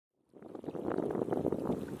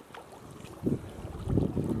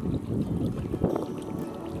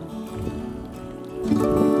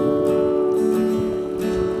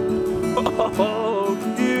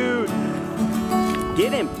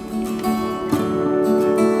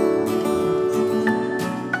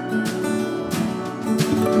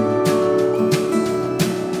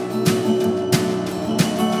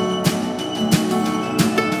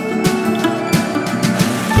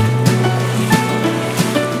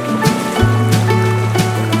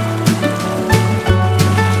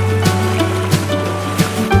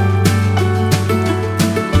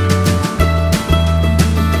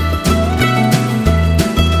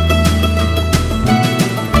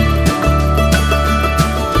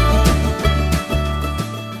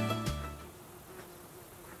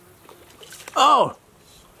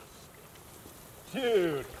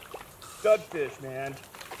Dude, stud fish, man.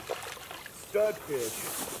 Stud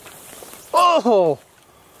fish. Oh!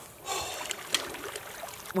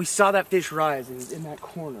 We saw that fish rise in that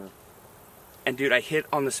corner. And dude, I hit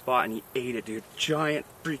on the spot and he ate it, dude. Giant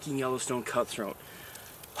freaking Yellowstone cutthroat.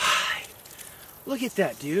 Look at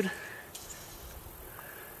that, dude.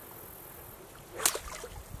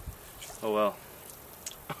 Oh well.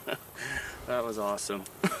 That was awesome.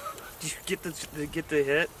 Did you get the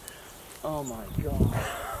hit? Oh my god.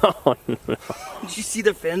 Oh no. Did you see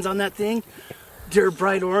the fins on that thing? They're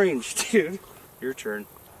bright orange, dude. Your turn.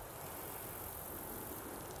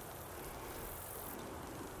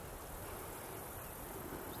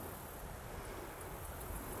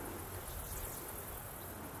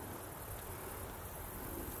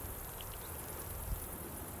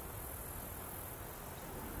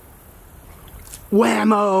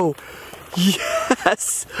 Whammo!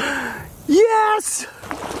 Yes! Yes!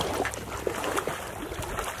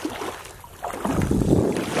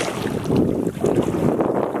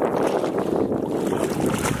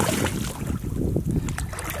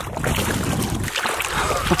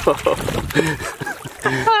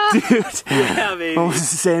 Dude, Yeah, baby. almost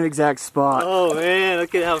the same exact spot. Oh man,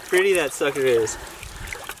 look at how pretty that sucker is.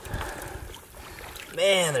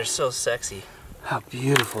 Man, they're so sexy. How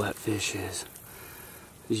beautiful that fish is.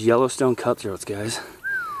 These Yellowstone cutthroats, guys.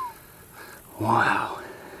 Wow.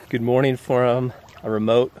 Good morning from a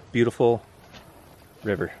remote, beautiful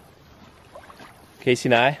river. Casey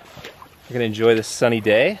and I are gonna enjoy this sunny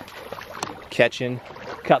day catching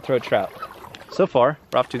cutthroat trout. So far,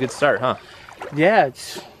 we're off to a good start, huh? Yeah,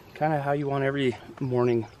 it's kind of how you want every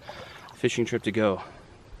morning fishing trip to go.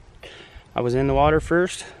 I was in the water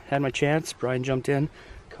first, had my chance. Brian jumped in,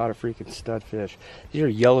 caught a freaking stud fish. These are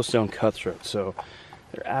Yellowstone cutthroats, so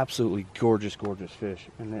they're absolutely gorgeous, gorgeous fish.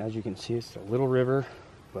 And as you can see, it's a little river,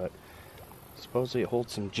 but supposedly it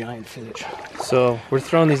holds some giant fish. So we're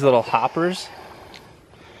throwing these little hoppers.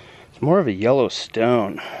 It's more of a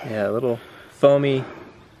Yellowstone. Yeah, a little foamy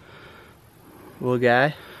little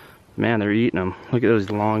guy. Man, they're eating them. Look at those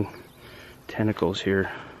long tentacles here.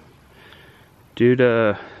 Dude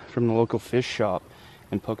from the local fish shop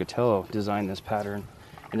in Pocatello designed this pattern.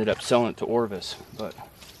 Ended up selling it to Orvis, but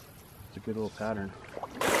it's a good little pattern.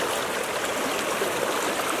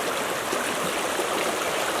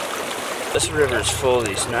 This river is full of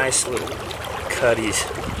these nice little cutties.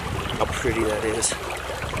 How pretty that is.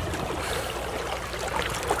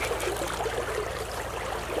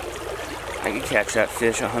 I could catch that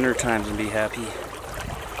fish 100 times and be happy.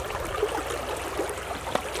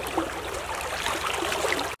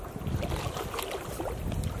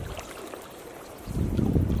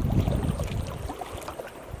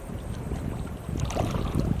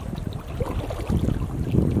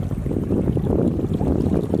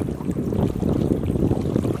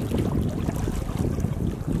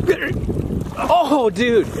 Oh,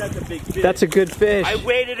 dude, That's a big fish. that's a good fish. I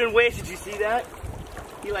waited and waited. Did you see that?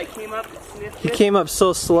 He like came up and sniffed He it. came up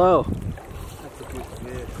so slow. That's a good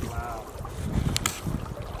fish. Wow.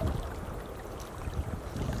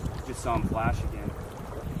 Just saw him flash again.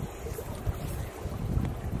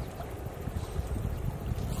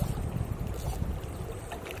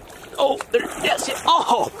 Oh, there. Yes. Yes.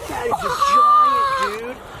 Oh, that is a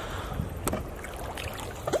giant,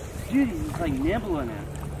 dude. Dude, he's like nibbling it.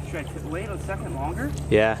 Should I wait a second longer?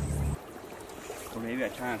 Yeah. Or maybe I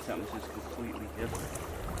try on something that's just completely different.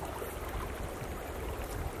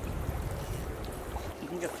 You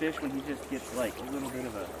think a fish, when he just gets like a little bit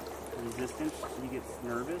of a resistance, he gets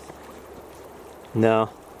nervous? No.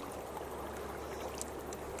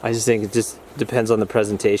 I just think it just depends on the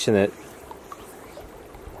presentation. That,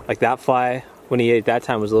 like that fly, when he ate that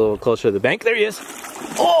time, was a little closer to the bank. There he is.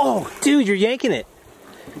 Oh, dude, you're yanking it.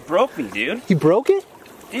 He broke me, dude. You broke it?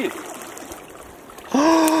 Dude.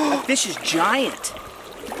 That fish is giant.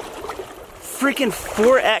 Freaking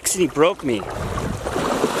 4X and he broke me.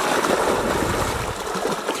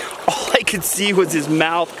 All I could see was his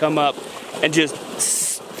mouth come up and just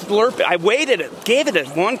slurp it. I waited it, gave it a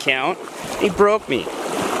 1 count. He broke me.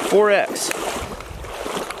 4X.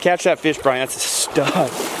 Catch that fish, Brian. That's a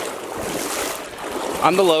stud.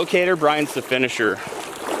 I'm the locator. Brian's the finisher.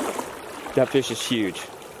 That fish is huge.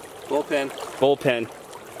 Bullpen. Bullpen.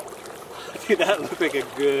 Dude, that looked like a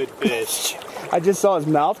good fish. I just saw his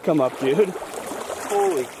mouth come up, dude.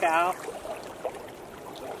 Holy cow.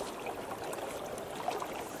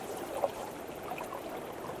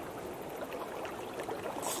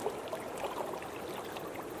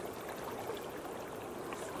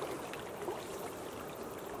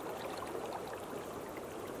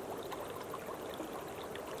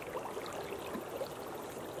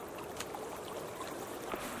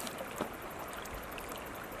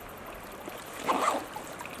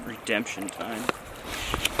 redemption time.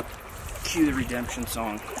 Cue the redemption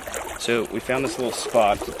song. So we found this little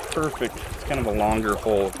spot. It's perfect. It's kind of a longer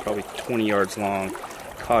hole, probably 20 yards long.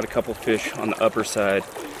 Caught a couple fish on the upper side,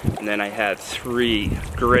 and then I had 3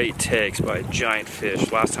 great takes by a giant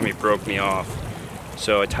fish. Last time he broke me off.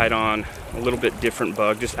 So I tied on a little bit different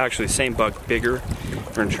bug, just actually the same bug, bigger.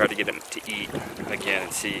 We're gonna try to get him to eat again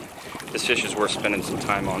and see. This fish is worth spending some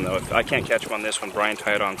time on though. If I can't catch him on this one, Brian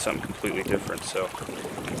tied on something completely different. So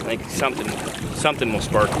I think something will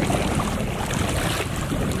spark him again.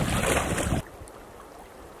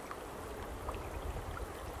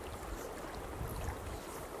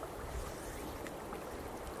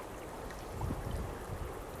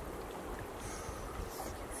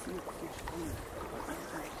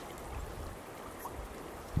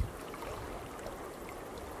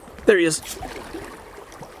 There he is.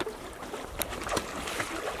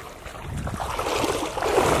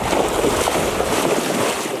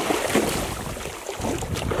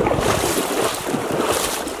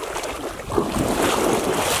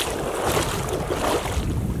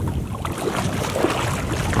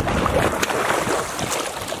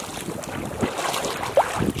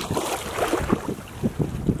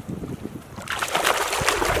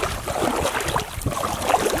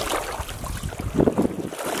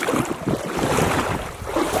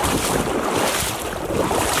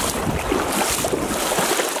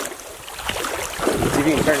 See if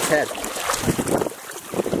you can turn his head.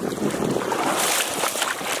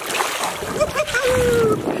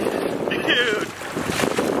 Dude!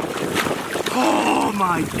 Oh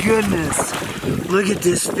my goodness! Look at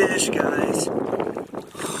this fish, guys.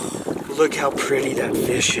 Look how pretty that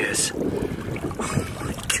fish is.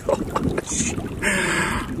 Oh my gosh.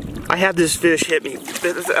 I had this fish hit me.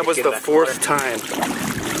 That was the 4th time.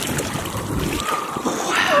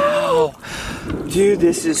 Wow. Dude,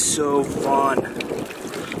 this is so fun.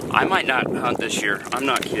 I might not hunt this year. I'm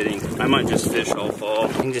not kidding. I might just fish all fall.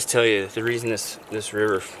 I can just tell you, the reason this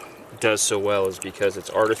river does so well is because it's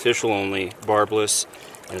artificial only, barbless,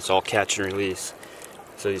 and it's all catch and release.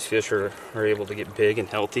 So these fish are able to get big and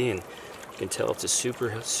healthy, and you can tell it's a super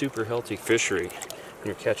healthy fishery when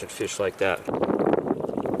you're catching fish like that.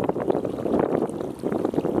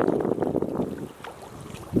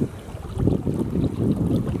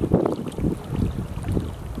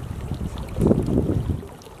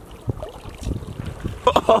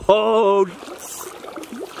 Oh!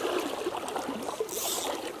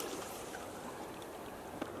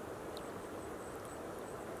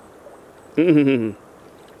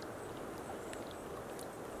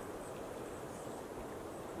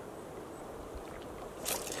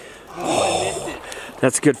 Oh,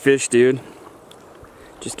 that's a good fish, dude.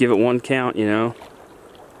 Just give it 1 count, you know.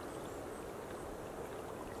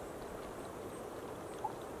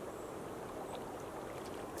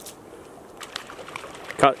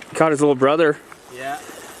 Caught his little brother. Yeah.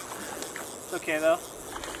 It's okay though.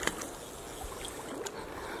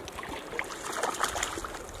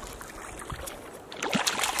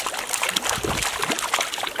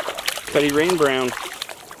 Cutty rain brown.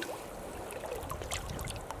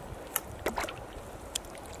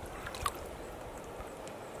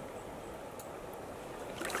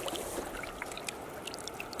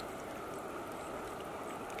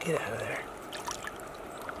 Get out of there.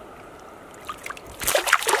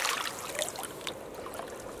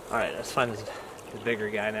 Alright, let's find the bigger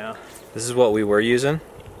guy now. This is what we were using.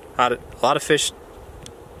 A lot of fish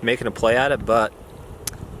making a play at it, but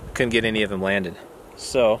couldn't get any of them landed.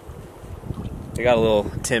 So, I got a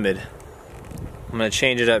little timid. I'm going to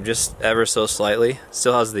change it up just ever so slightly.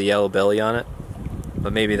 Still has the yellow belly on it,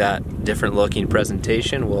 but maybe that different looking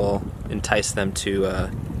presentation will entice them to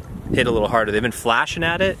hit a little harder. They've been flashing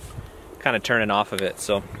at it, kind of turning off of it.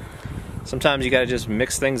 So sometimes you got to just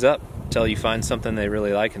mix things up until you find something they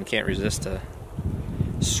really like and can't resist to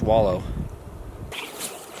swallow.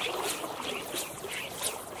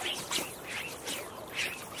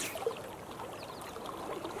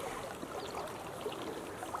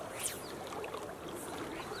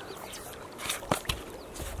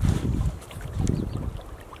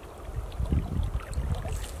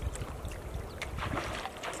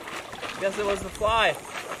 Guess it was the fly.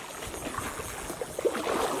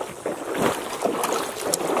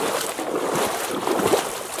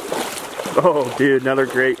 Oh, dude, another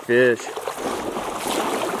great fish.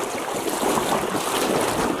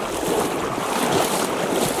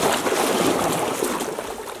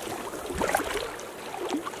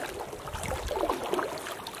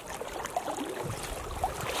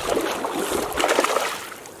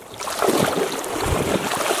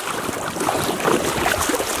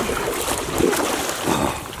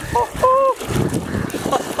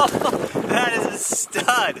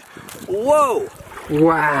 Whoa!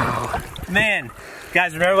 Wow. Man,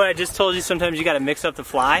 guys, remember what I just told you? Sometimes you gotta mix up the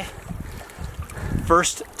fly.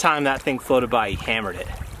 First time that thing floated by, he hammered it.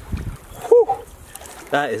 Whew.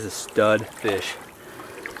 That is a stud fish.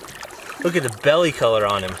 Look at the belly color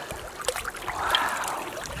on him. Wow.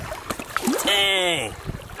 Dang.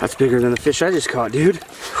 That's bigger than the fish I just caught, dude.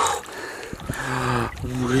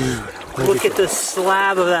 Rude. Look at the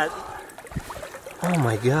slab of that. Oh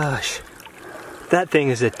my gosh. That thing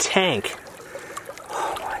is a tank.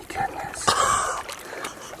 Oh my goodness.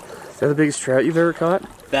 Is that the biggest trout you've ever caught?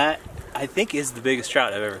 That, I think, is the biggest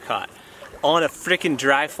trout I've ever caught. On a freaking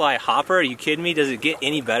dry fly hopper, are you kidding me? Does it get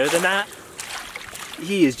any better than that?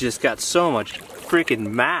 He has just got so much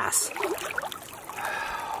freaking mass.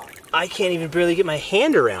 I can't even barely get my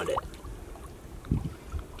hand around it.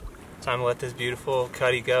 Time to let this beautiful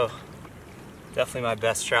cutty go. Definitely my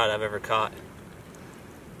best trout I've ever caught.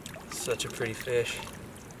 Such a pretty fish.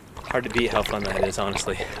 Hard to beat how fun that is,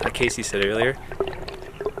 honestly. Like Casey said earlier,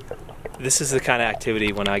 this is the kind of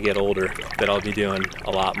activity when I get older that I'll be doing a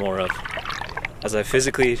lot more of. As I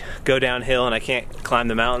physically go downhill and I can't climb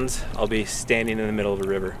the mountains, I'll be standing in the middle of a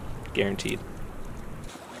river, guaranteed.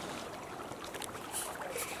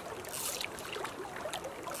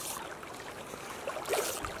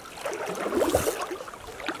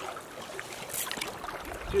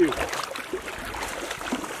 Dude,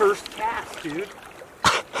 first cast, dude.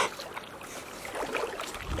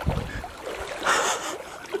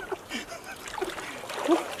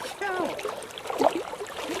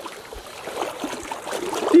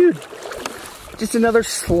 Dude, just another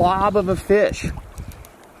slob of a fish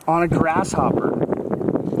on a grasshopper.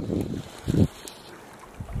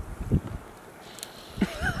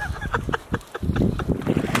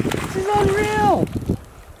 This is unreal.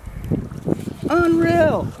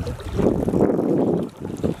 Unreal.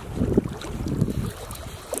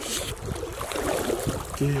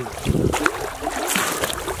 Dude.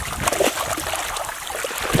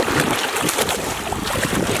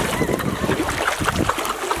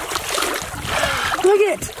 Look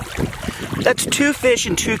it! That's 2 fish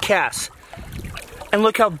and 2 casts. And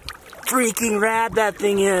look how freaking rad that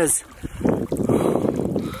thing is.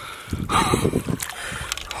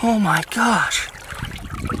 Oh my gosh.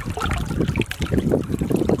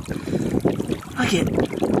 Look at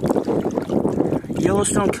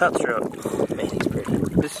Yellowstone Cutthroat. Man, he's pretty.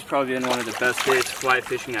 This has probably been one of the best days fly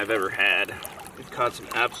fishing I've ever had. We've caught some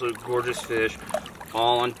absolute gorgeous fish,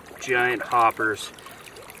 all on giant hoppers.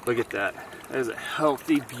 Look at that. That is a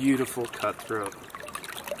healthy, beautiful cutthroat.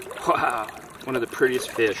 Wow, one of the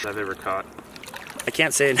prettiest fish I've ever caught. I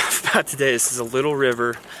can't say enough about today. This is a little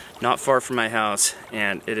river not far from my house,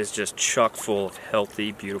 and it is just chock full of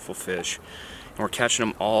healthy, beautiful fish. And we're catching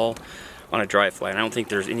them all on a dry fly. And I don't think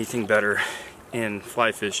there's anything better in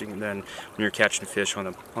fly fishing than when you're catching fish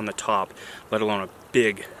on the top, let alone a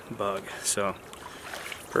big bug. So,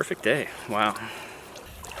 perfect day. Wow.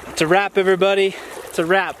 It's a wrap, everybody. It's a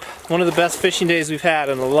wrap. One of the best fishing days we've had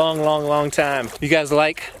in a long, long, long time. If you guys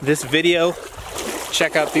like this video,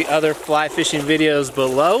 check out the other fly fishing videos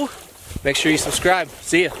below. Make sure you subscribe.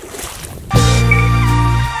 See ya.